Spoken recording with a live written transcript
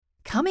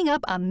Coming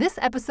up on this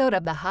episode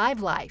of The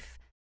Hive Life.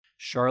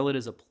 Charlotte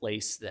is a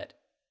place that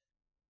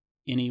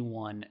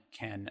anyone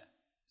can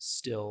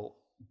still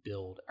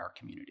build our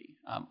community.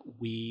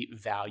 We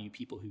value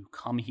people who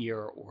come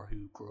here or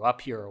who grew up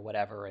here or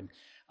whatever and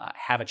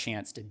have a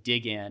chance to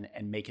dig in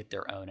and make it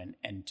their own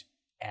and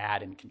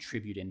add and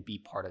contribute and be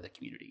part of the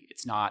community.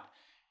 It's not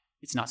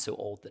so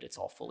old that it's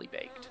all fully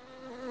baked.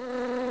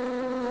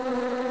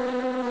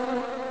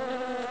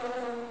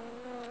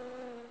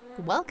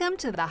 Welcome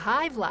to The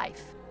Hive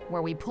Life,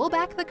 where we pull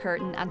back the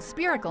curtain on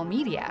Spherical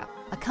Media,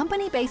 a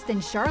company based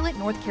in Charlotte,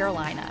 North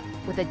Carolina,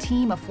 with a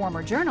team of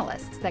former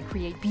journalists that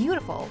create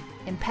beautiful,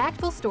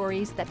 impactful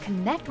stories that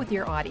connect with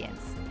your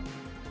audience.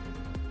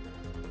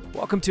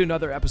 Welcome to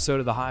another episode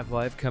of The Hive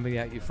Life, coming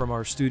at you from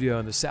our studio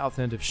in the south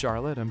end of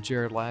Charlotte. I'm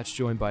Jared Latch,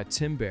 joined by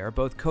Tim Bear,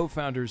 both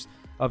co-founders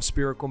of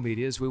Spherical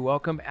Media, as we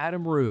welcome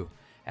Adam Rhew.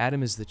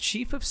 Adam is the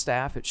Chief of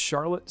Staff at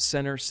Charlotte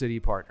Center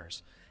City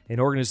Partners, an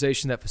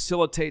organization that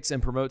facilitates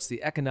and promotes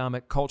the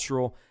economic,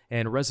 cultural,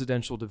 and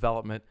residential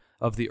development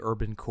of the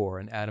urban core.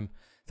 And Adam,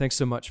 thanks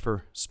so much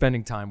for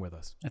spending time with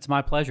us. It's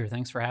my pleasure.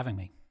 Thanks for having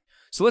me.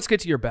 So let's get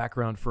to your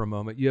background for a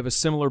moment. You have a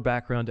similar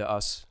background to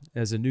us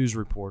as a news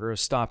reporter, a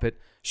stop at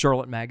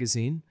Charlotte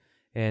Magazine,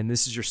 and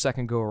this is your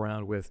second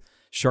go-around with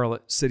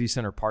Charlotte City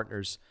Center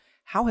Partners.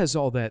 How has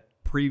all that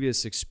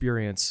previous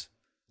experience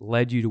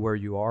led you to where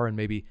you are and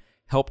maybe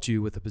helped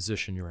you with the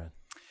position you're in?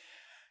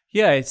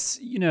 Yeah,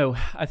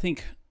 I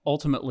think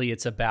ultimately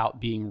it's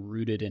about being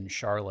rooted in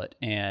Charlotte,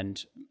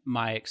 and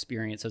my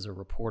experience as a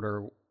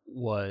reporter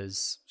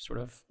was sort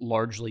of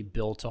largely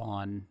built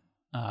on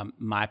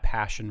my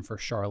passion for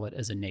Charlotte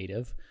as a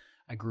native.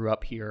 I grew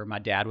up here. My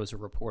dad was a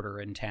reporter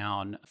in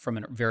town from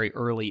a very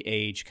early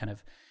age, kind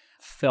of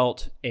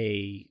felt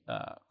a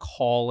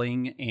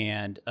calling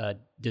and a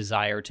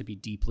desire to be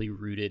deeply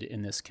rooted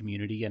in this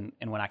community. And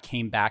when I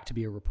came back to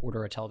be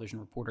a television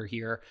reporter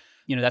here,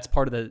 that's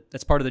part of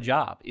the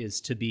job,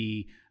 is to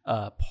be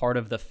part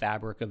of the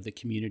fabric of the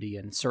community.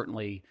 And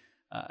certainly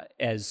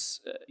as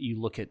you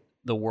look at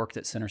the work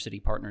that Center City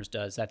Partners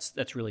does,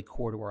 that's really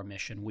core to our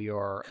mission. We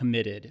are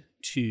committed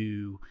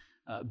to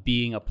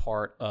being a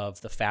part of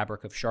the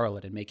fabric of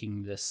Charlotte and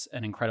making this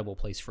an incredible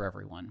place for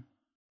everyone.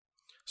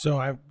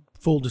 So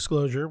full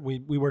disclosure, we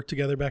worked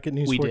together back at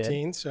News We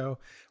 14, did. so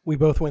we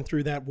both went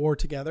through that war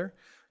together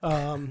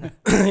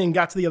and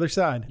got to the other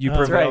side. You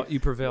prevailed. Right.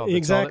 You prevailed. That's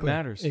Exactly. all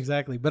that matters.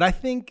 Exactly. But I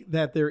think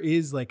that there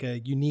is like a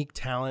unique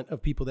talent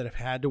of people that have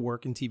had to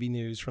work in TV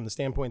news from the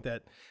standpoint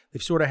that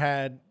they've sort of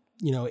had,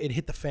 it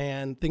hit the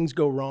fan, things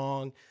go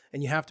wrong,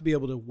 and you have to be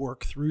able to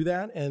work through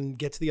that and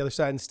get to the other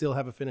side and still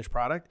have a finished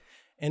product.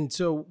 And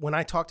so when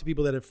I talk to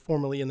people that are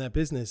formerly in that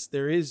business,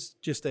 there is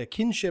just a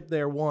kinship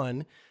there,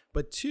 one,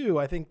 but two,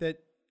 I think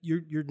that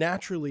you're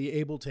naturally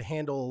able to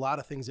handle a lot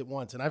of things at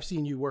once. And I've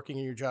seen you working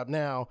in your job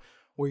now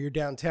where you're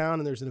downtown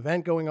and there's an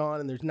event going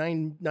on and there's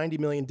 90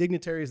 million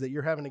dignitaries that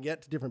you're having to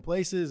get to different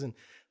places. And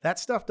that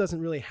stuff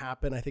doesn't really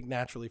happen, I think,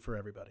 naturally for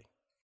everybody.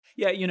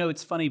 Yeah,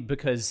 it's funny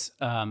because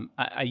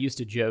I used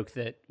to joke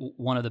that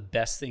one of the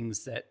best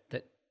things that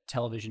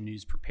television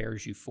news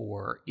prepares you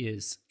for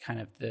is kind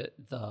of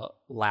the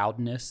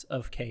loudness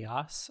of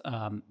chaos,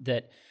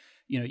 that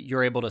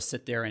you're able to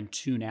sit there and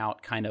tune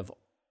out kind of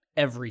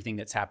everything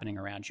that's happening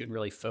around you and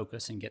really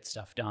focus and get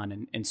stuff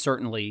done. And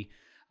certainly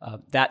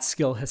that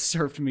skill has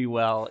served me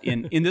well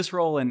in this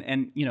role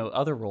and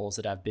other roles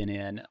that I've been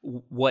in.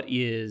 What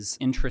is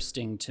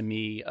interesting to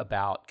me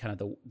about kind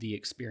of the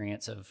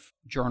experience of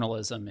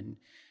journalism and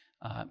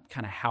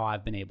kind of how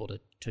I've been able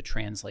to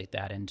translate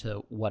that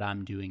into what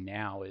I'm doing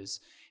now is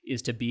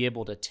to be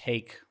able to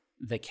take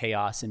the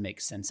chaos and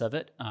make sense of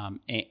it,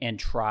 and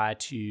try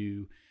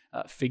to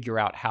figure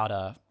out how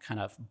to kind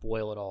of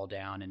boil it all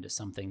down into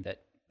something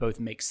that both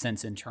makes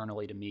sense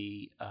internally to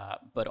me,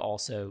 but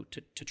also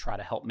to try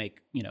to help make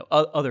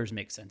others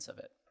make sense of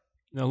it.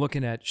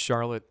 Looking at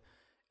Charlotte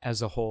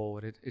as a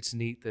whole, it's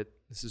neat that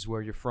this is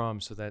where you're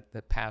from, so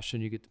that passion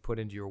you get to put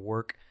into your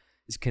work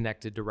is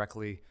connected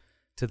directly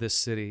to this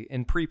city.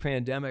 In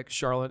pre-pandemic,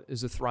 Charlotte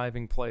is a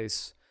thriving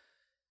place.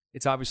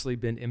 It's obviously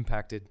been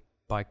impacted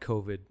by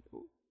COVID.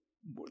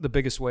 The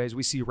biggest ways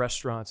we see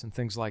restaurants and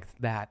things like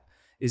that.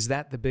 Is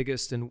that the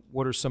biggest, and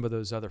what are some of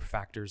those other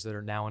factors that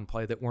are now in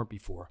play that weren't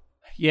before?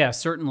 Yeah,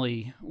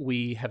 certainly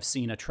we have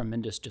seen a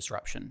tremendous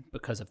disruption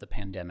because of the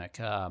pandemic.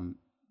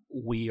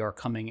 We are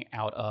coming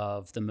out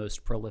of the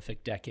most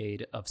prolific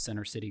decade of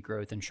Center City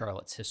growth in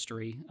Charlotte's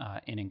history,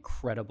 an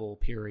incredible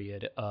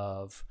period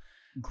of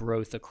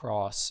growth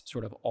across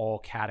sort of all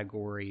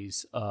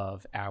categories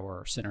of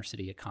our Center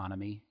City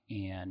economy.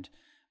 And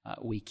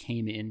we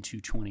came into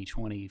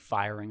 2020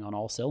 firing on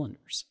all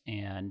cylinders.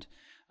 And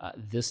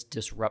this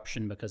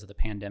disruption because of the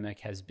pandemic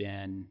has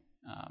been,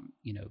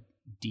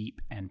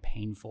 deep and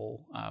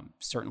painful.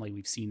 Certainly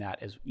we've seen that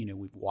as,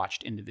 we've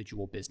watched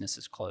individual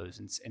businesses close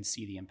and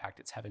see the impact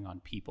it's having on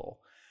people.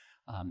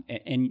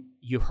 And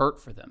you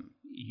hurt for them.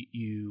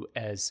 You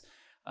as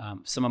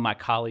some of my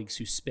colleagues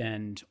who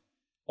spend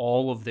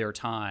all of their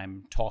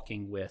time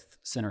talking with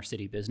Center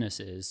City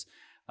businesses,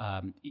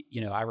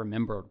 I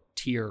remember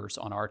tears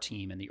on our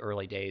team in the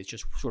early days,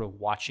 just sort of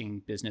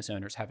watching business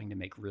owners having to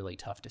make really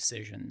tough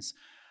decisions.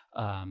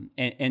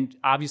 And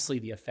obviously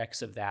the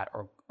effects of that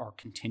are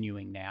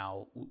continuing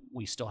now.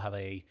 We still have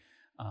a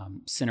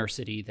center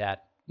city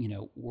that,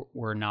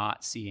 we're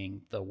not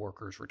seeing the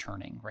workers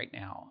returning right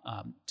now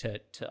to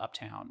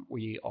uptown.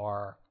 We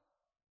are,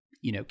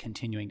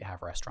 continuing to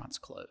have restaurants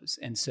close.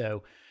 And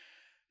so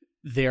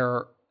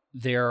there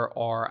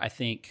are, I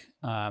think,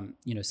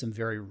 some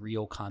very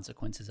real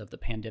consequences of the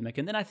pandemic.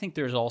 And then I think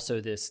there's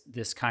also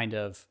this kind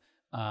of,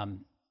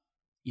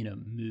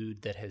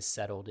 mood that has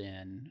settled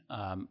in,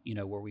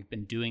 where we've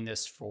been doing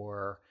this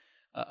for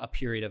a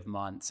period of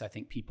months. I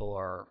think people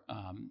are,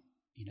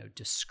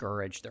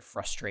 discouraged, they're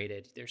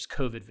frustrated, there's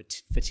COVID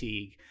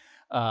fatigue.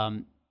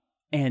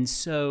 And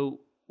so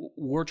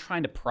we're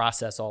trying to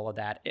process all of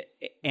that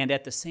and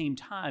at the same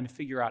time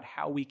figure out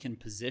how we can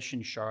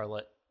position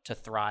Charlotte to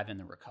thrive in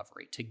the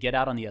recovery, to get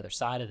out on the other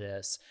side of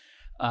this,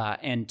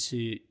 and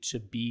to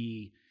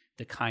be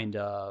the kind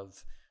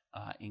of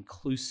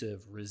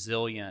inclusive,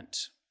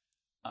 resilient,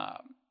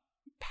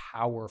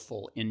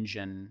 powerful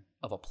engine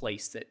of a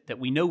place that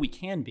we know we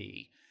can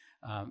be,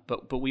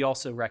 but we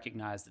also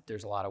recognize that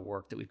there's a lot of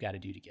work that we've got to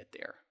do to get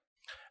there.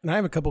 And I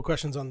have a couple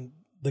questions on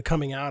the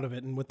coming out of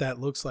it and what that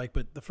looks like.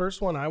 But the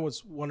first one I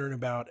was wondering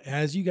about,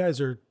 as you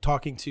guys are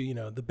talking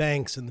to, the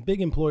banks and the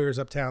big employers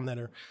uptown that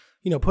are,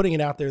 putting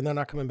it out there and they're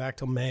not coming back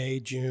till May,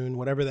 June,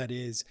 whatever that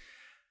is,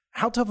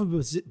 how tough of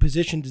a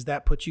position does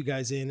that put you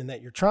guys in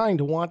that you're trying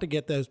to want to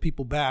get those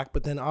people back,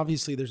 but then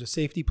obviously there's a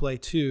safety play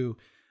too.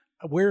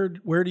 Where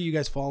do you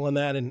guys fall on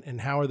that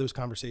and how are those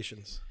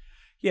conversations?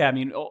 Yeah, I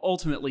mean,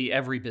 ultimately,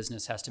 every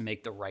business has to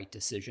make the right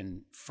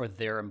decision for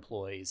their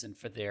employees and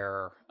for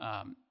their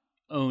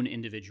own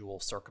individual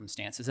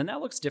circumstances. And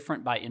that looks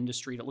different by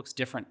industry. It looks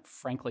different,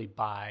 frankly,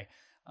 by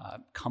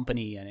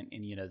company and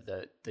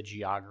the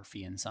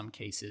geography in some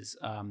cases.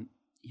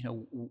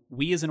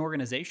 We as an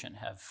organization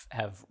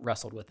have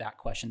wrestled with that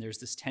question. There's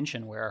this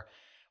tension where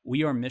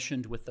we are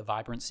missioned with the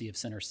vibrancy of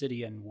Center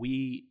City, and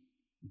we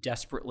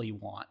desperately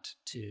want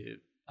to,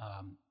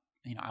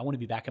 I want to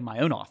be back in my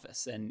own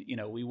office, and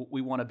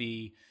we want to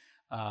be,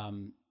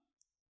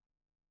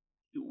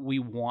 we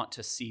want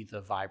to see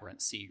the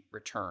vibrancy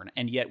return,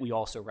 and yet we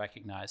also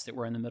recognize that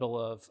we're in the middle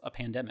of a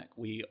pandemic.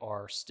 We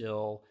are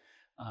still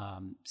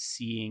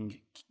seeing,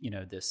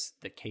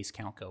 the case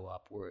count go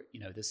up. Where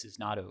this is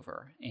not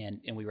over, and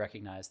we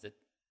recognize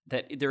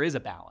that there is a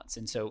balance,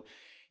 and so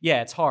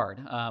yeah, it's hard.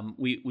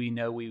 We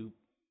know we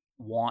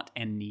want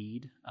and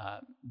need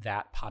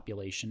that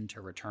population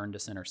to return to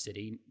Center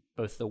City,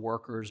 both the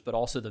workers but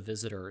also the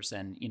visitors,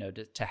 and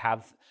to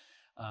have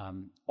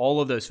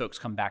all of those folks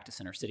come back to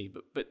Center City.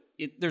 But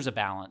there's a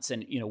balance,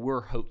 and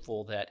we're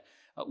hopeful that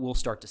we'll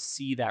start to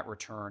see that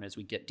return as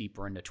we get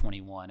deeper into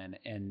 21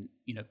 and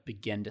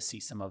begin to see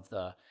some of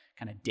the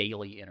kind of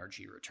daily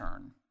energy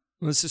return.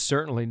 Well, this is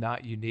certainly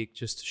not unique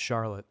just to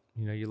Charlotte.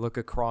 You look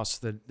across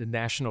the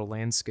national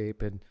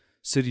landscape, and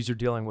cities are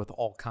dealing with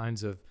all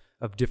kinds of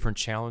different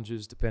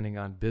challenges depending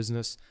on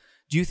business.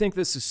 Do you think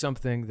this is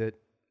something that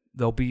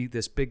there'll be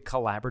this big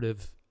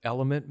collaborative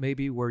element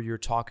maybe where you're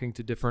talking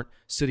to different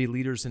city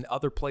leaders in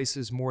other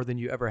places more than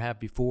you ever have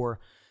before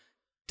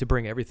to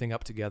bring everything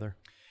up together?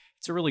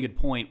 It's a really good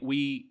point.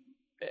 We,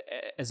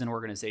 as an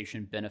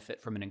organization,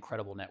 benefit from an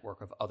incredible network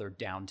of other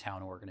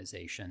downtown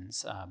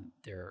organizations.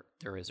 There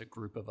is a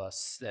group of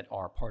us that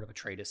are part of a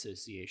trade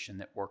association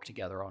that work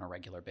together on a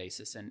regular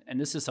basis. And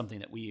this is something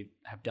that we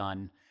have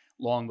done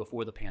long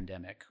before the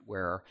pandemic,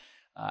 where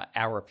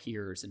our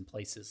peers in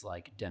places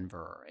like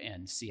Denver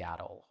and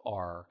Seattle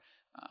are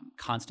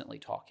constantly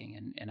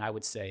talking. And I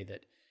would say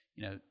that,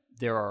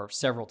 there are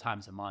several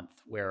times a month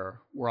where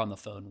we're on the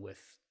phone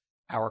with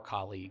our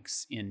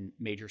colleagues in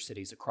major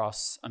cities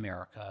across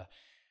America,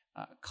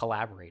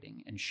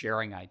 collaborating and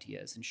sharing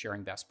ideas and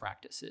sharing best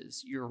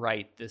practices. You're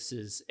right. This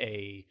is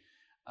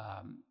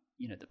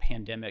the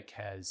pandemic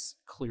has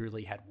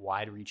clearly had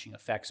wide-reaching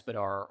effects, but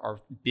our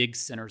big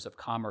centers of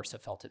commerce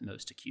have felt it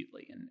most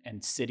acutely.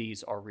 And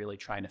cities are really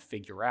trying to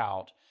figure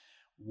out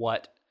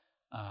what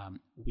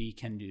we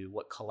can do,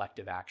 what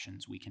collective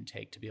actions we can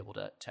take to be able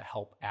to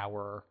help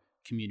our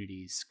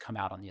communities come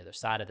out on the other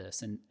side of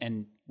this.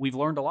 And we've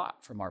learned a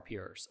lot from our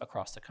peers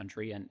across the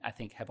country, and I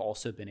think have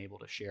also been able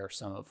to share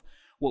some of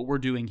what we're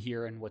doing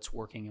here and what's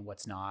working and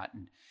what's not,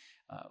 and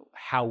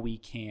how we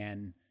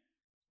can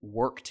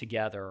work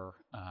together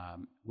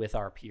with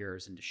our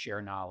peers and to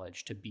share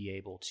knowledge to be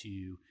able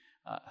to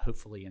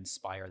hopefully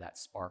inspire that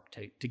spark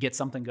to get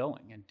something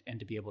going and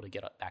to be able to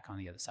get back on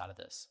the other side of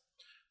this.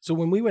 So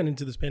when we went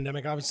into this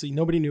pandemic, obviously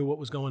nobody knew what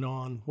was going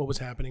on, what was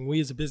happening. We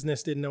as a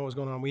business didn't know what was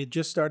going on. We had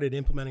just started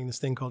implementing this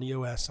thing called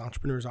EOS,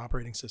 Entrepreneur's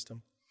Operating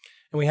System.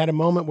 And we had a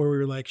moment where we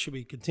were like, should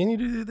we continue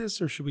to do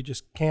this, or should we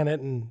just can it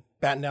and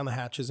batten down the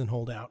hatches and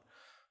hold out?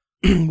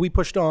 We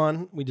pushed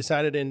on. We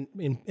decided to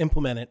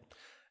implement it.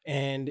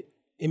 And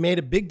it made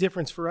a big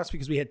difference for us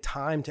because we had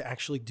time to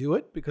actually do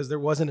it because there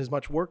wasn't as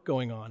much work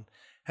going on.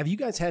 Have you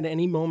guys had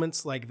any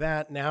moments like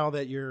that now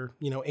that you're,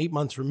 8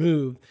 months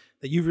removed,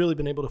 that you've really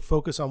been able to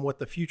focus on what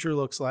the future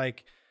looks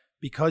like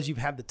because you've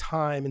had the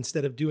time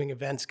instead of doing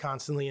events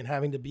constantly and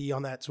having to be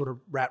on that sort of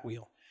rat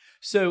wheel?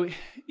 So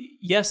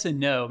yes and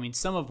no. I mean,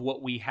 some of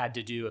what we had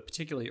to do,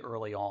 particularly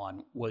early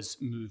on, was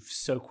move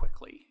so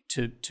quickly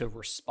to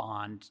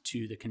respond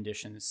to the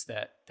conditions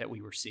that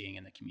we were seeing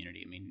in the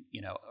community. I mean,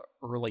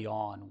 early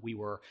on, we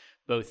were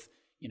both,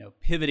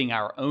 pivoting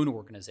our own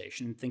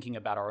organization, thinking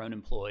about our own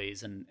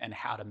employees and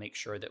how to make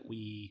sure that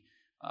we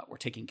were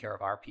taking care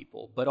of our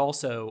people, but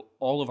also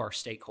all of our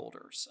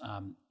stakeholders,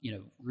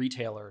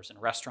 retailers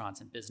and restaurants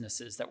and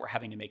businesses that were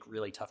having to make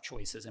really tough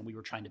choices. And we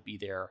were trying to be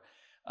there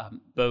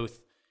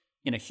both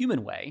in a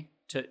human way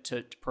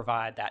to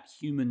provide that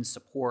human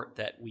support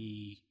that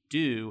we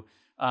do,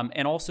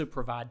 and also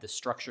provide the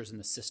structures and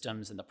the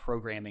systems and the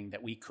programming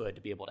that we could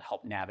to be able to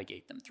help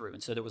navigate them through.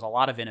 And so there was a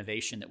lot of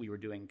innovation that we were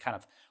doing kind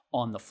of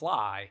on the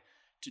fly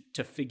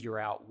to figure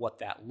out what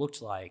that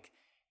looked like.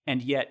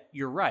 And yet,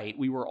 you're right,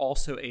 we were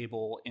also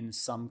able in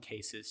some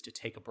cases to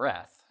take a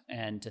breath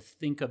and to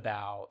think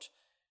about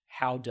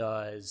how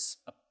does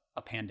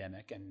a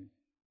pandemic and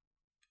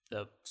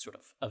the sort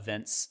of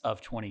events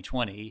of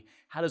 2020,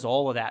 how does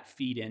all of that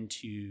feed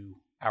into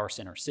our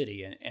center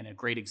city? And a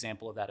great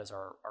example of that is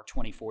our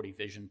 2040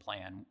 vision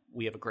plan.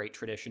 We have a great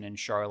tradition in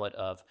Charlotte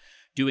of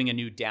doing a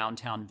new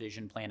downtown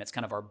vision plan. It's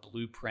kind of our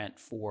blueprint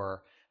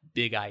for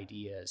big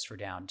ideas for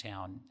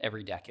downtown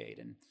every decade.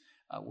 And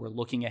we're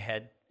looking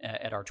ahead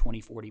at our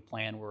 2040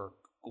 plan. We're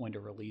going to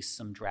release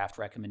some draft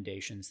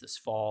recommendations this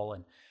fall,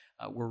 and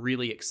we're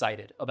really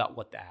excited about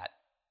what that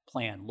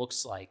plan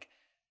looks like.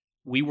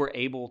 We were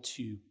able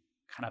to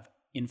kind of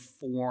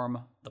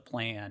inform the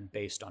plan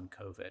based on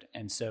COVID.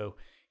 And so,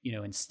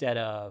 instead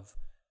of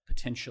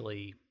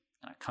potentially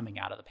coming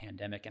out of the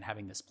pandemic and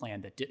having this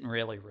plan that didn't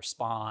really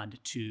respond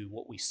to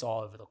what we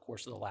saw over the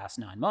course of the last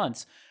 9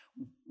 months,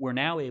 we're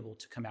now able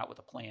to come out with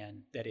a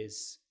plan that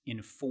is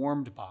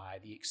informed by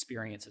the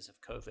experiences of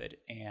COVID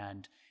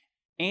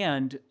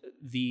and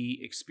the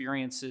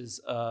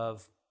experiences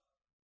of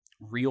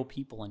real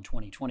people in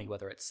 2020,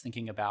 whether it's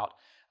thinking about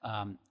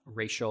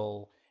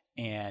racial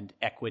and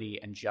equity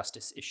and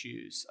justice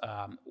issues,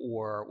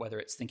 or whether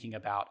it's thinking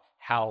about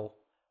how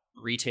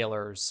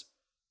retailers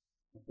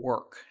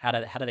work, how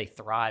do they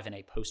thrive in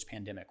a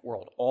post-pandemic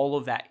world. All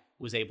of that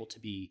was able to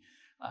be,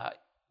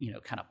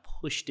 kind of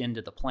pushed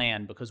into the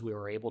plan because we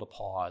were able to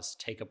pause,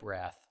 take a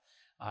breath,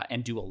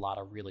 and do a lot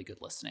of really good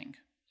listening.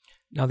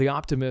 Now, the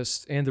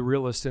optimist and the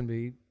realist in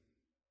me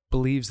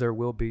believes there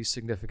will be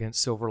significant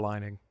silver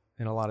lining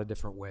in a lot of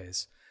different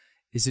ways.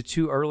 Is it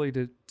too early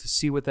to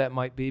see what that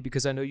might be?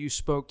 Because I know you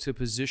spoke to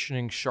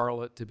positioning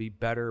Charlotte to be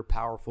better,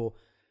 powerful,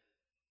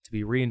 to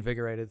be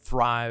reinvigorated,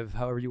 thrive,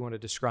 however you want to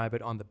describe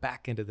it, on the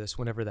back end of this,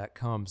 whenever that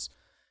comes.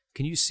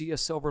 Can you see a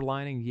silver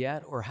lining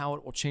yet, or how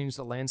it will change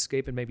the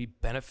landscape and maybe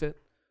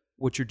benefit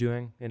what you're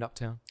doing in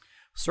Uptown?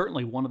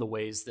 Certainly one of the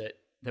ways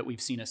that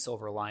we've seen a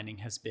silver lining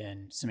has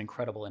been some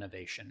incredible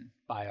innovation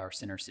by our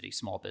Center City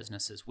small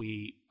businesses.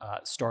 We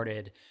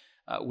started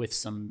with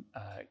some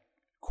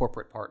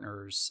corporate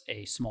partners,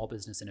 a small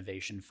business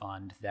innovation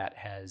fund that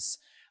has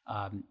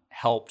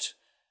helped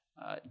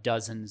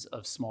dozens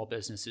of small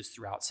businesses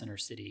throughout Center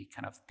City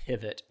kind of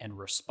pivot and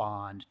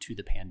respond to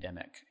the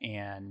pandemic.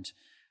 And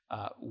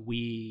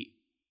we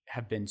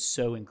have been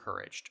so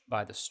encouraged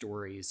by the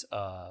stories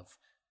of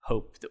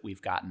hope that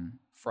we've gotten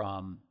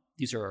from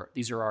these are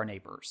our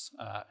neighbors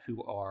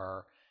who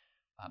are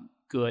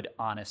good,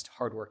 honest,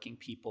 hardworking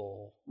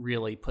people,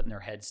 really putting their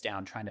heads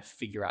down, trying to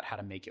figure out how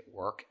to make it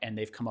work. And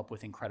they've come up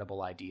with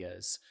incredible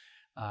ideas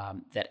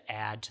that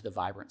add to the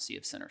vibrancy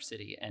of Center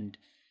City. And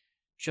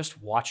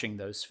just watching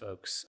those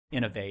folks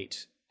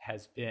innovate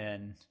has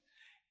been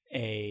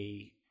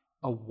a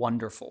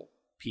wonderful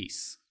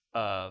piece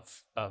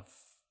of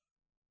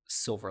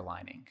silver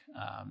lining.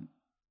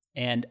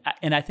 And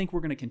I think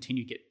we're going to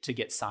continue to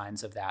get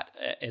signs of that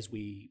as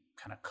we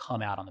kind of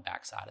come out on the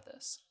backside of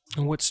this.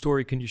 And what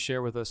story can you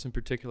share with us in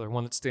particular?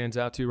 One that stands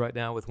out to you right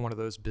now with one of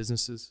those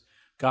businesses?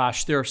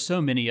 Gosh, there are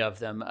so many of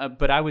them.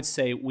 But I would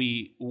say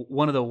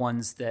one of the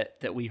ones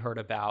that we heard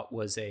about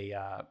was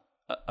a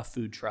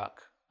food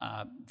truck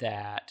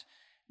that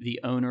the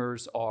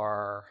owners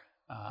are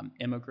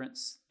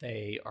immigrants.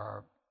 They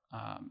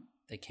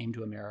came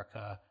to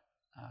America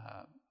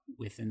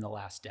within the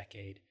last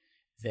decade.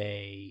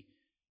 They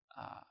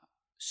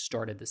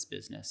started this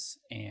business,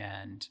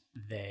 and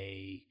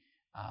they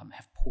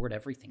have poured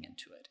everything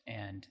into it.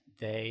 And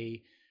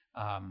they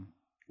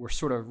were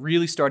sort of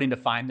really starting to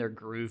find their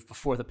groove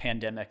before the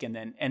pandemic, and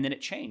then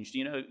it changed.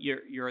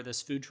 You're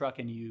this food truck,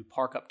 and you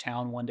park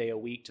uptown one day a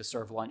week to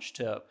serve lunch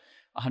to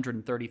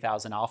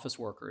 130,000 office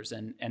workers,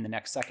 and the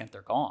next second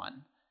they're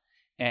gone.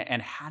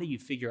 And how do you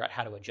figure out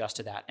how to adjust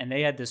to that? And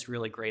they had this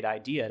really great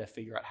idea to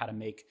figure out how to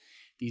make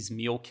these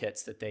meal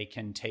kits that they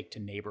can take to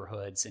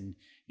neighborhoods and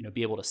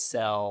be able to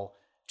sell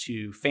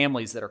to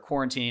families that are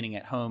quarantining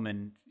at home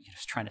and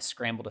just trying to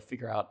scramble to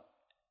figure out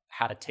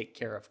how to take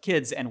care of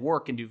kids and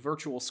work and do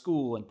virtual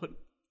school and put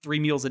 3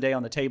 meals a day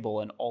on the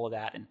table and all of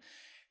that. And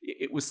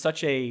it was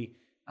such a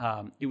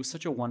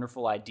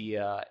wonderful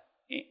idea,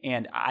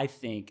 and I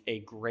think a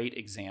great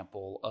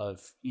example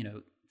of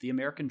the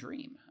American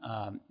dream.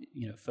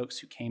 Folks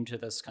who came to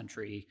this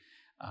country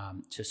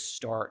to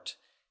start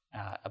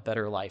a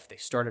better life. They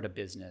started a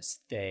business.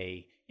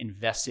 They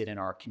invested in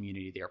our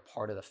community. They are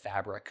part of the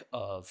fabric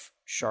of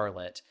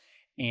Charlotte,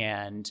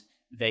 and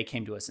they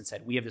came to us and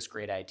said, "We have this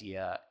great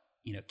idea.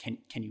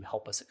 Can you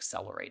help us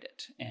accelerate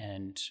it?"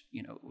 And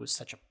it was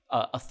such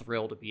a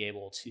thrill to be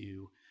able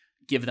to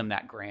give them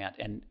that grant,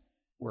 and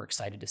we're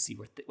excited to see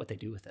what they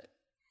do with it.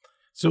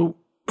 So,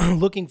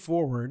 looking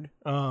forward,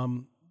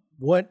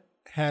 what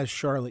has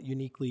Charlotte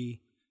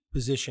uniquely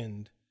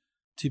positioned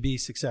to be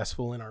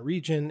successful in our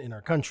region, in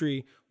our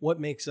country? What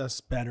makes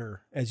us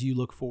better as you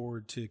look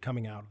forward to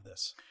coming out of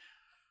this?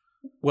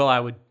 Well, I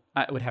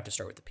would have to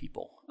start with the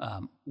people.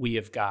 We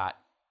have got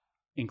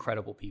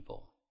incredible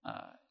people.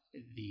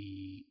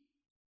 The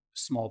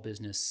small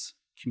business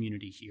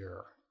community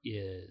here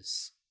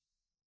is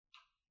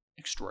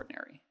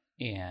extraordinary,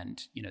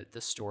 and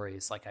the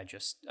stories like I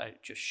just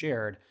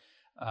shared,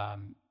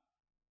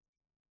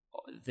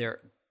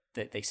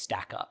 they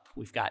stack up.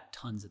 We've got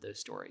tons of those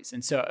stories,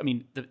 and so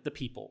the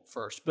people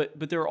first,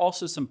 but there are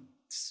also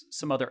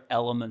some other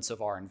elements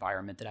of our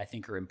environment that I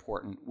think are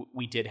important.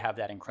 We did have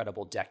that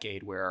incredible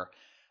decade where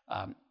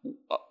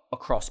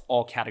across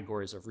all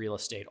categories of real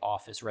estate,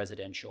 office,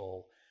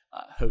 residential,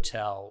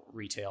 hotel,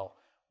 retail,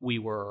 we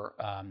were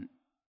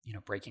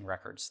breaking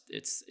records.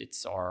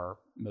 It's our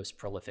most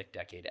prolific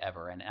decade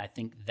ever, and I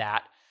think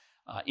that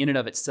in and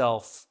of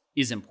itself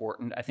is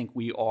important. I think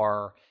we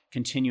are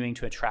continuing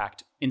to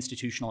attract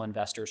institutional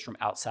investors from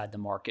outside the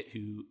market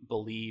who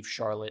believe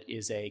Charlotte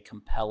is a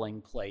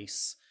compelling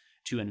place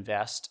to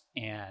invest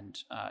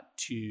and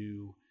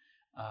to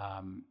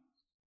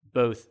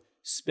both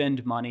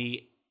spend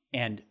money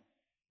and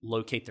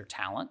locate their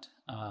talent.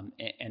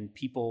 And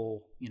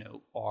people,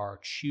 are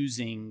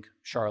choosing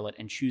Charlotte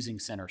and choosing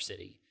Center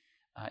City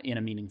in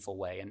a meaningful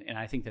way. And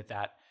I think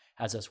that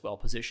has us well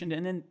positioned.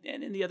 And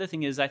then the other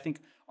thing is, I think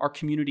our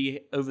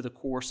community over the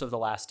course of the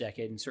last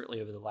decade and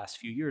certainly over the last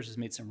few years has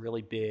made some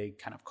really big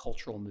kind of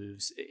cultural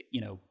moves.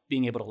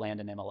 Being able to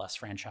land an MLS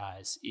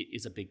franchise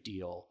is a big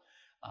deal.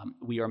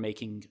 We are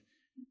making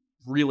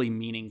really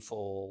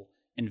meaningful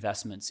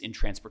investments in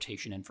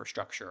transportation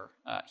infrastructure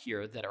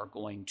here that are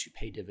going to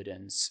pay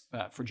dividends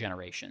for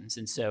generations.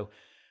 And so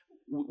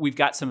we've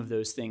got some of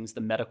those things,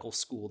 the medical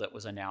school that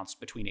was announced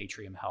between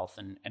Atrium Health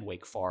and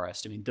Wake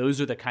Forest. Those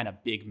are the kind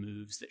of big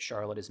moves that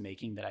Charlotte is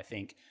making that I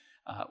think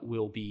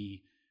will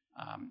be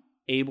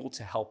able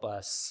to help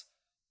us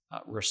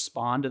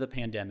respond to the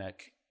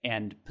pandemic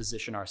and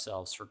position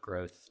ourselves for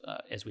growth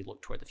as we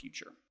look toward the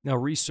future. Now,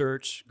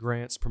 research,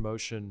 grants,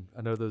 promotion,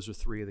 I know those are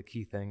three of the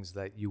key things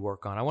that you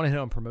work on. I want to hit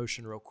on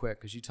promotion real quick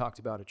because you talked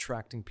about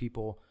attracting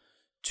people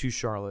to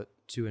Charlotte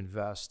to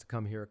invest, to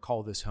come here,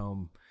 call this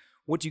home.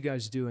 What do you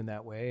guys do in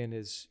that way? And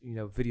as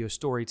video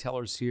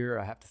storytellers here,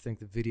 I have to think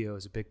the video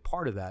is a big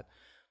part of that.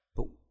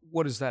 But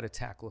what does that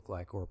attack look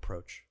like or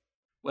approach?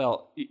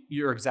 Well,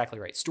 you're exactly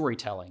right.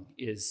 Storytelling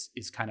is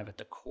kind of at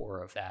the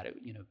core of that.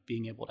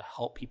 Being able to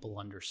help people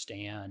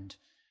understand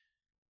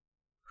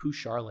who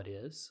Charlotte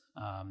is.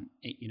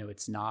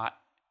 It's not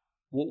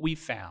what we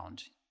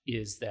found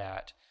is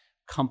that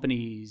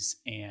companies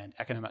and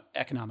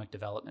economic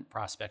development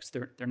prospects,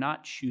 they're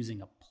not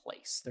choosing a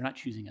place. They're not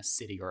choosing a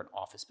city or an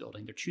office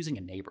building. They're choosing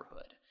a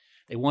neighborhood.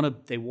 They want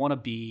to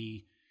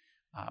be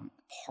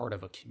part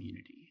of a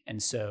community.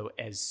 And so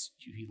as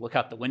you look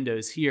out the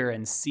windows here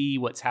and see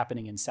what's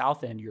happening in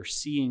South End, you're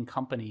seeing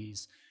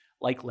companies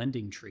like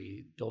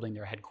LendingTree building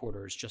their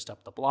headquarters just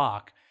up the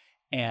block.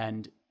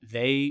 And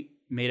they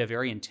made a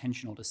very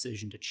intentional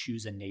decision to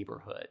choose a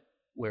neighborhood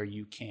where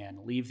you can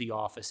leave the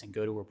office and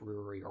go to a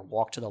brewery or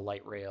walk to the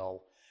light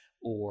rail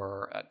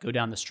or go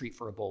down the street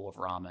for a bowl of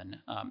ramen.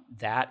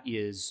 That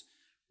is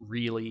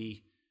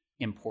really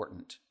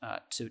important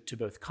to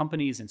both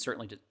companies and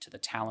certainly to the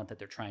talent that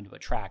they're trying to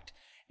attract.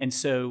 And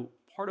so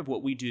part of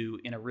what we do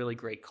in a really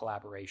great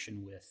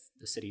collaboration with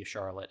the City of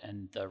Charlotte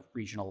and the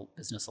Regional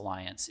Business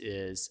Alliance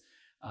is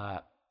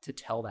to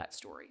tell that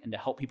story and to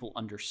help people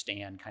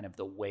understand kind of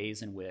the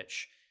ways in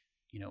which,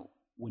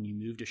 when you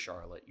move to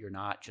Charlotte, you're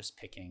not just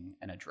picking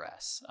an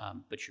address,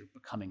 but you're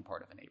becoming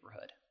part of a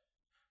neighborhood.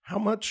 How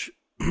much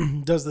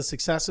does the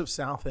success of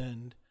South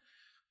End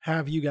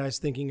have you guys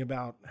thinking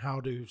about how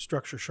to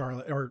structure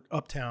Charlotte or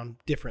Uptown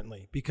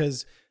differently?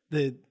 Because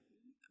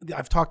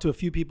I've talked to a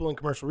few people in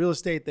commercial real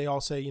estate. They all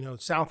say,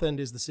 South End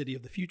is the city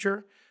of the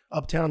future.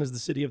 Uptown is the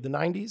city of the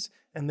 90s,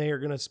 and they are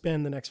going to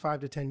spend the next 5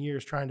 to 10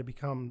 years trying to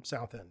become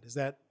South End. Is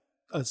that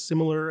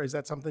is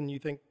that something you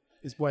think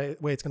is the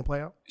way it's going to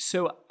play out?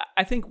 So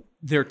I think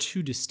they're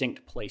two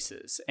distinct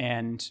places,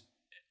 and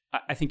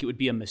I think it would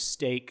be a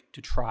mistake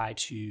to try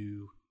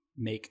to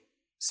make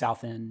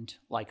South End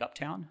like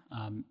Uptown,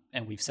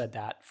 and we've said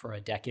that for a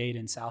decade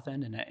in South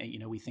End,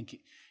 and we think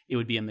it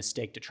would be a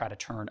mistake to try to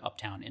turn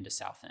Uptown into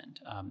South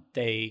End.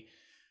 They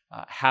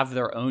have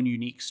their own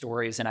unique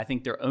stories, and I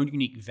think their own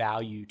unique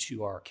value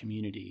to our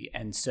community,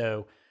 and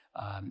so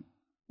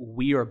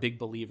we are big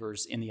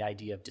believers in the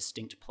idea of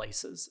distinct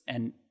places.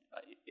 And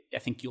I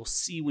think you'll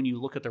see when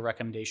you look at the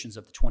recommendations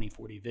of the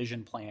 2040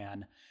 Vision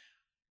Plan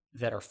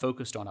that are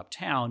focused on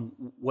Uptown,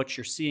 what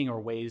you're seeing are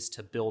ways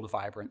to build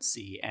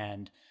vibrancy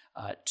and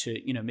to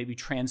maybe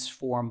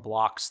transform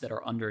blocks that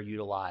are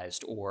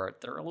underutilized or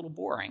that are a little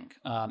boring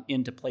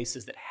into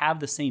places that have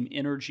the same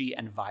energy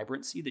and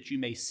vibrancy that you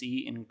may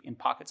see in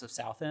pockets of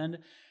South End,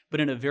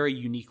 but in a very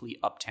uniquely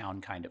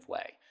Uptown kind of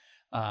way.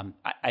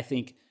 I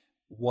think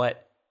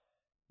what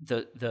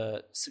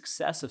the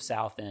success of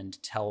South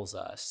End tells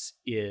us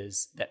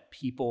is that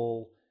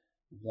people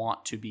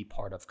want to be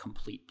part of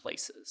complete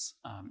places.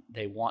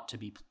 They want to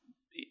be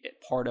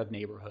part of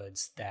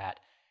neighborhoods that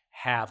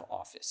have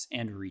office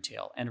and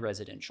retail and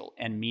residential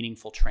and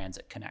meaningful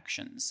transit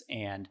connections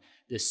and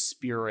this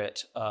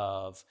spirit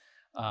of,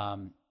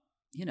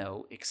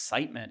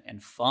 excitement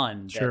and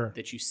fun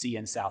that you see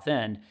in South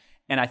End.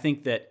 And I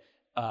think that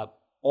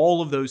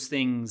all of those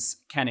things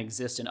can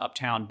exist in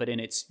Uptown, but in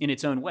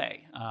its own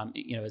way.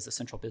 As a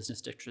central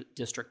business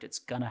district, it's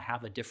going to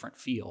have a different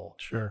feel.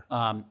 Sure.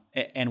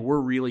 And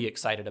we're really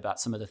excited about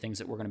some of the things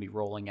that we're going to be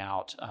rolling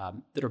out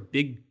that are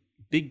big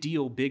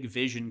deal, big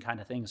vision kind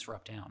of things for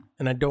Uptown.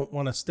 And I don't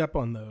want to step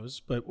on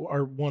those, but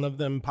are one of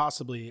them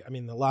possibly,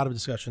 a lot of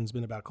discussion has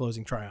been about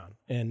closing Tryon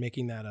and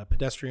making that a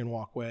pedestrian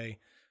walkway,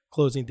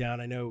 closing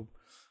down. I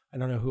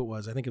don't know who it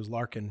was. I think it was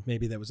Larkin,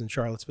 maybe, that was in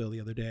Charlottesville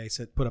the other day,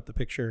 put up the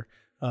picture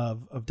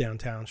of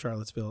downtown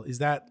Charlottesville. Is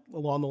that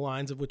along the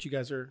lines of what you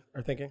guys are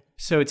thinking?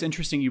 So it's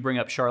interesting you bring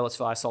up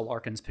Charlottesville. I saw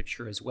Larkin's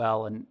picture as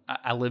well. And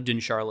I lived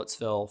in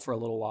Charlottesville for a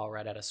little while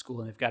right out of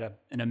school, and they've got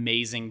an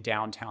amazing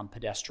downtown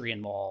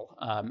pedestrian mall.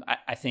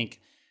 I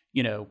think,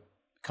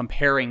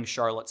 comparing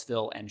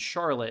Charlottesville and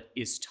Charlotte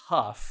is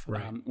tough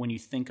when you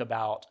think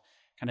about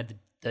kind of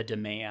the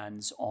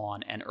demands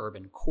on an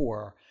urban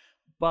core.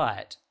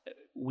 But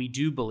we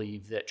do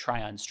believe that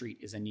Tryon Street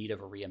is in need of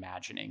a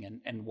reimagining,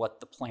 and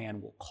what the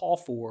plan will call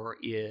for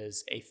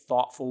is a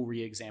thoughtful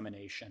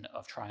reexamination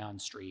of Tryon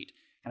Street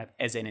kind of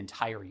as an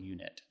entire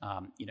unit,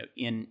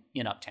 in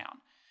Uptown.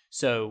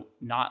 So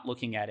not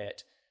looking at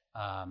it,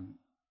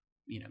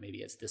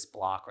 maybe as this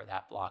block or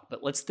that block,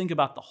 but let's think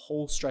about the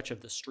whole stretch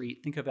of the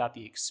street. Think about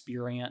the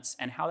experience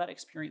and how that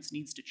experience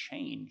needs to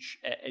change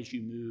as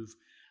you move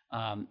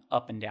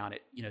up and down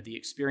it. The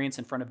experience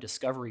in front of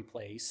Discovery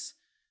Place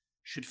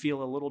should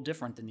feel a little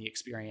different than the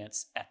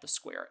experience at the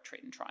square at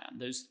Trade and Tryon.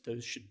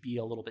 Those should be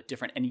a little bit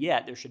different, and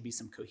yet there should be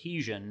some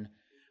cohesion,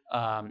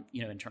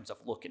 in terms of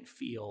look and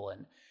feel,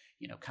 and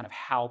kind of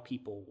how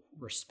people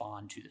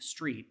respond to the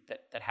street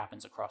that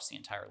happens across the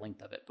entire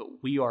length of it. But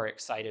we are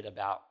excited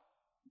about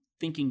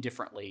thinking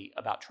differently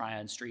about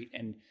Tryon Street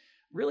and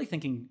really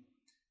thinking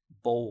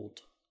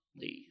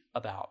boldly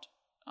about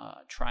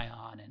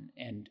Tryon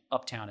and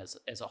Uptown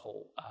as a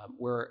whole,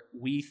 where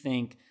we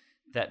think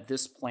that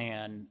this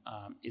plan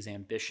is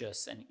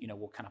ambitious and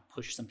will kind of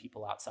push some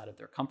people outside of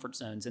their comfort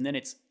zones, and then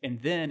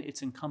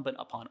it's incumbent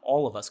upon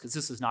all of us, because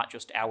this is not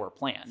just our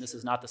plan. This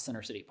is not the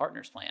Center City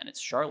Partners plan. It's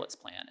Charlotte's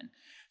plan, and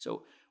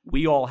so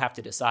we all have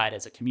to decide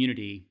as a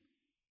community.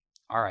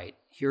 All right,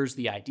 here's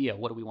the idea.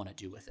 What do we want to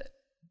do with it?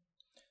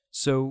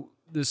 So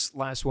this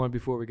last one,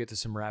 before we get to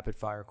some rapid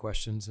fire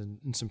questions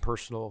and some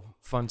personal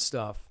fun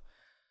stuff,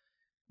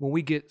 when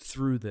we get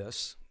through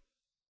this,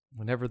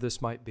 whenever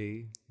this might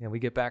be, and we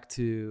get back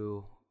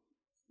to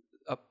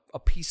a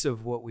piece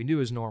of what we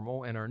knew as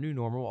normal and our new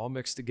normal all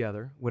mixed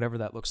together, whatever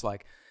that looks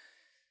like,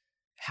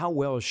 how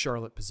well is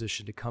Charlotte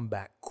positioned to come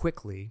back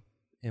quickly?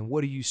 And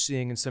what are you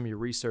seeing in some of your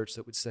research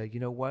that would say, you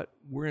know what,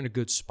 we're in a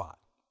good spot?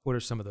 What are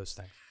some of those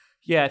things?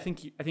 Yeah, I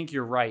think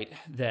you're right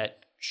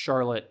that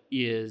Charlotte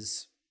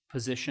is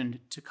positioned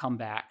to come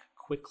back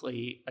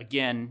quickly.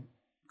 Again,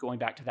 going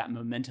back to that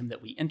momentum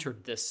that we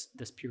entered this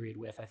period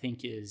with, I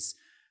think is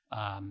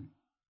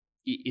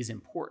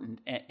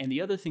important. And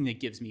the other thing that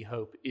gives me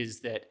hope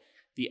is that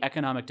the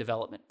economic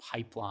development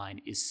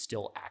pipeline is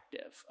still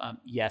active.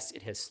 Yes,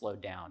 it has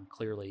slowed down.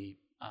 Clearly,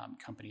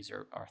 companies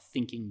are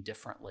thinking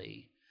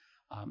differently,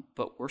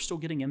 but we're still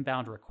getting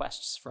inbound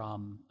requests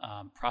from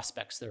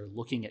prospects that are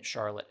looking at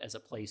Charlotte as a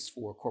place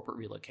for corporate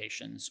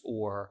relocations,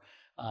 or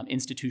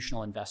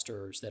institutional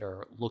investors that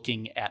are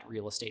looking at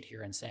real estate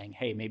here and saying,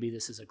 hey, maybe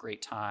this is a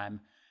great time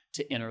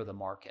to enter the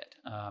market.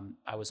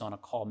 I was on a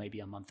call maybe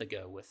a month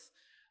ago with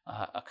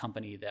a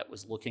company that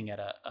was looking at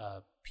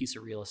a piece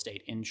of real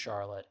estate in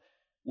Charlotte.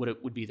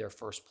 It would be their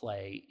first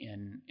play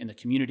in the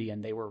community,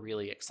 and they were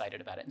really excited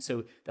about it. And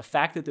so the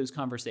fact that those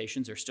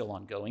conversations are still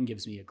ongoing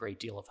gives me a great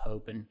deal of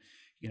hope. And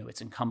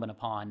it's incumbent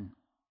upon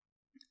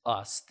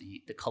us,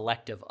 the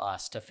collective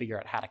us, to figure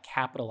out how to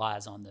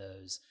capitalize on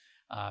those,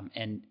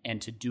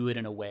 and to do it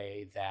in a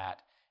way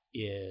that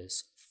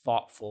is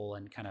thoughtful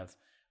and kind of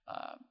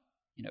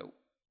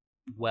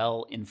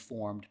well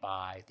informed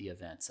by the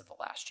events of the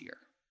last year.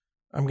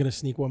 I'm going to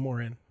sneak one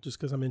more in just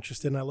because I'm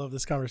interested and I love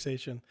this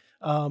conversation.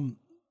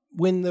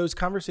 When those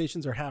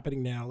conversations are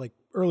happening now, like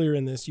earlier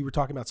in this, you were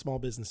talking about small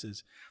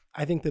businesses.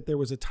 I think that there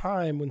was a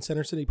time when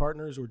Center City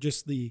Partners, or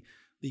just the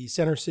the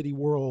center city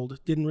world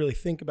didn't really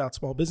think about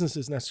small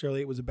businesses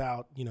necessarily. It was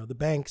about, the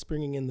banks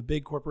bringing in the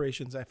big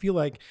corporations. I feel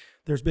like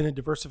there's been a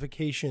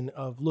diversification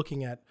of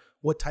looking at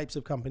what types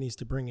of companies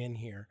to bring in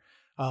here.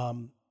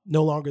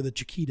 No longer the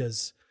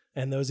Chiquitas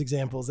and those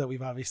examples that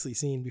we've obviously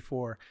seen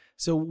before.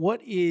 So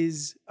what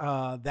is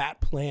that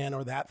plan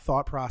or that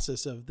thought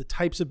process of the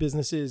types of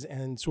businesses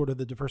and sort of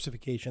the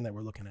diversification that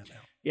we're looking at now?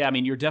 Yeah, I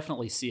mean, you're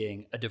definitely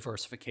seeing a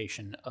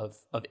diversification of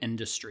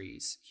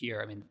industries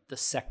here. I mean, the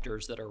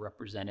sectors that are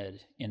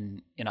represented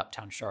in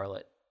Uptown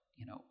Charlotte,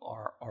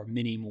 are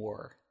many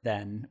more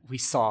than we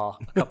saw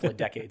a couple of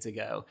decades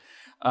ago.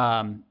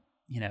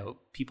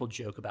 People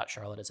joke about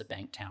Charlotte as a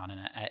bank town, and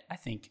I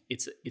think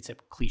it's a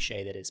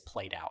cliche that is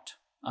played out.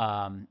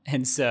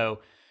 And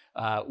so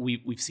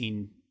we've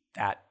seen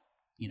that,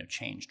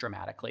 change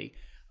dramatically.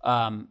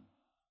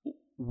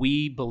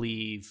 We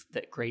believe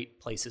that great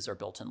places are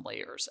built in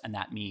layers, and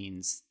that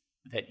means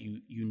that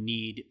you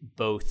need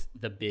both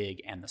the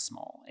big and the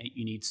small.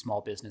 You need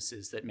small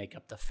businesses that make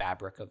up the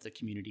fabric of the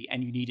community,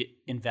 and you need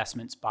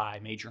investments by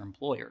major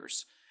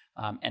employers.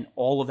 And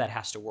all of that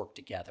has to work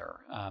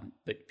together,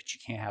 but you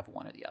can't have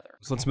one or the other.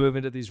 So let's move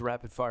into these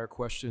rapid fire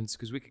questions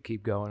because we could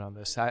keep going on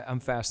this. I'm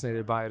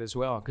fascinated by it as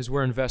well because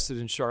we're invested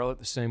in Charlotte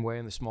the same way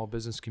in the small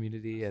business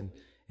community and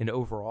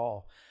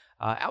overall.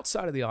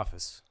 Outside of the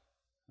office,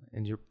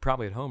 and you're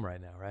probably at home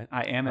right now, right?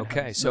 I am at home.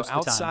 Okay, so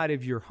outside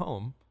of your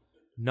home,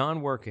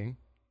 non-working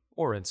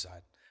or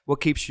inside,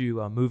 what keeps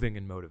you moving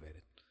and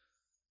motivated?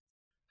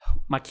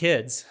 My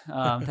kids.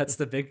 That's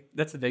the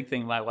big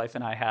thing. My wife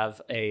and I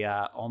have a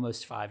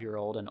almost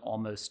 5-year-old and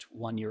almost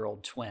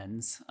 1-year-old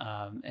twins,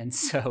 and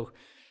so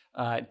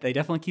they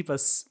definitely keep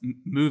us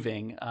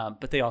moving,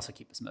 but they also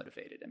keep us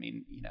motivated. I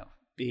mean,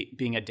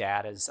 being a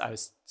dad, as I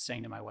was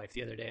saying to my wife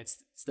the other day,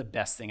 it's the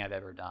best thing I've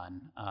ever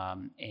done,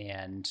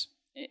 and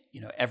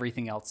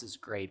everything else is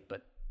great,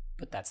 but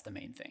that's the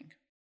main thing.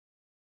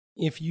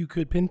 If you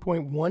could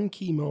pinpoint one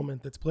key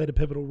moment that's played a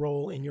pivotal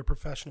role in your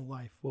professional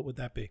life, what would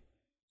that be?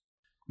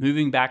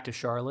 Moving back to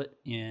Charlotte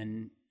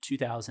in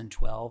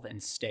 2012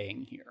 and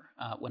staying here.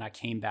 When I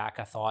came back,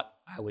 I thought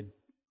I would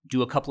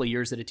do a couple of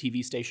years at a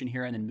TV station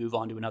here and then move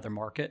on to another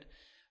market.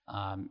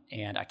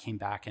 And I came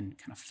back and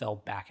kind of fell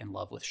back in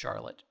love with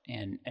Charlotte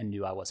and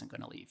knew I wasn't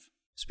going to leave.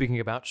 Speaking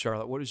about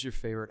Charlotte, what is your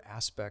favorite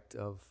aspect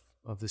of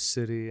the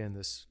city and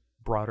this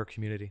broader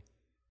community?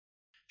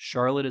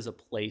 Charlotte is a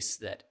place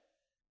that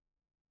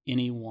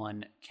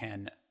anyone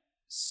can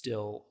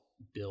still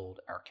build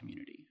our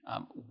community.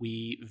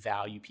 We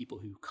value people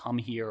who come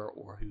here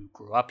or who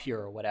grew up here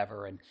or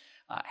whatever and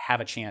have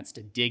a chance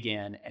to dig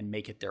in and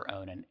make it their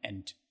own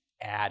and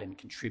add and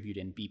contribute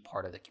and be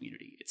part of the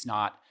community. It's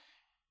not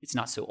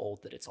so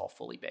old that it's all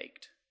fully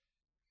baked.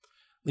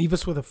 Leave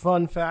us with a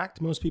fun fact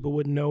most people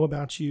wouldn't know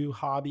about you,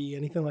 hobby,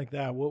 anything like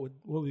that. What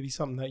would be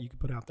something that you could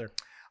put out there?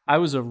 I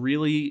was a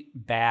really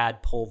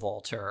bad pole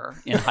vaulter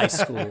in high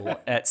school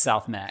at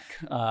South Mech.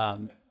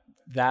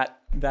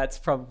 That's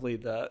probably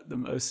the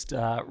most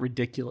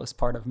ridiculous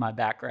part of my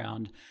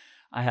background.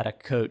 I had a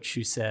coach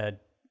who said,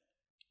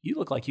 "You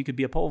look like you could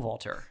be a pole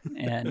vaulter,"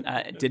 and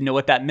I didn't know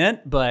what that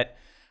meant, but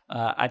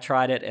I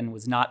tried it and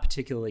was not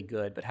particularly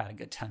good, but had a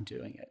good time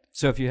doing it.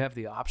 So if you have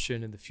the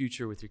option in the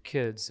future with your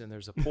kids and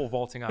there's a pole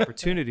vaulting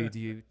opportunity, do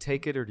you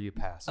take it or do you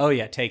pass? Oh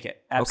yeah, take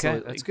it.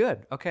 Absolutely. Okay, that's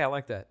good. Okay, I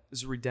like that.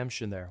 There's a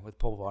redemption there with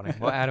pole vaulting.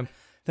 Well, Adam,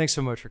 thanks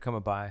so much for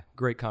coming by.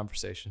 Great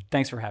conversation.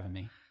 Thanks for having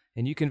me.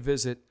 And you can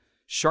visit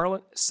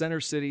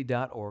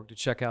charlottecentercity.org to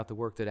check out the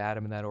work that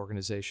Adam and that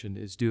organization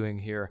is doing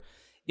here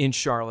in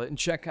Charlotte, and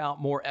check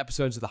out more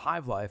episodes of The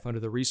Hive Life under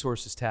the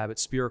resources tab at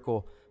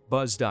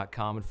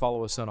spiraclebuzz.com, and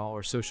follow us on all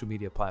our social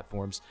media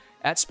platforms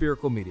at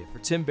Spiracle Media. For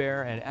Tim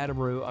Bear and Adam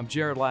Rhew, I'm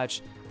Jared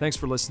Latch. Thanks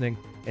for listening,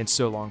 and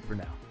so long for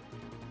now.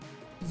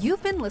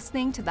 You've been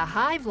listening to The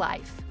Hive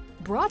Life,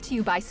 brought to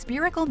you by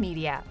Spiracle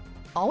Media.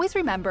 Always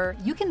remember,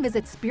 you can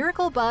visit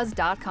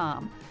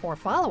spiraclebuzz.com or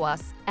follow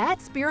us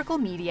at Spiracle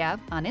Media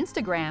on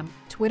Instagram,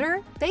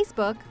 Twitter,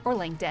 Facebook, or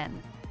LinkedIn.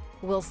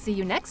 We'll see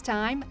you next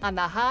time on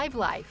The Hive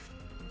Life.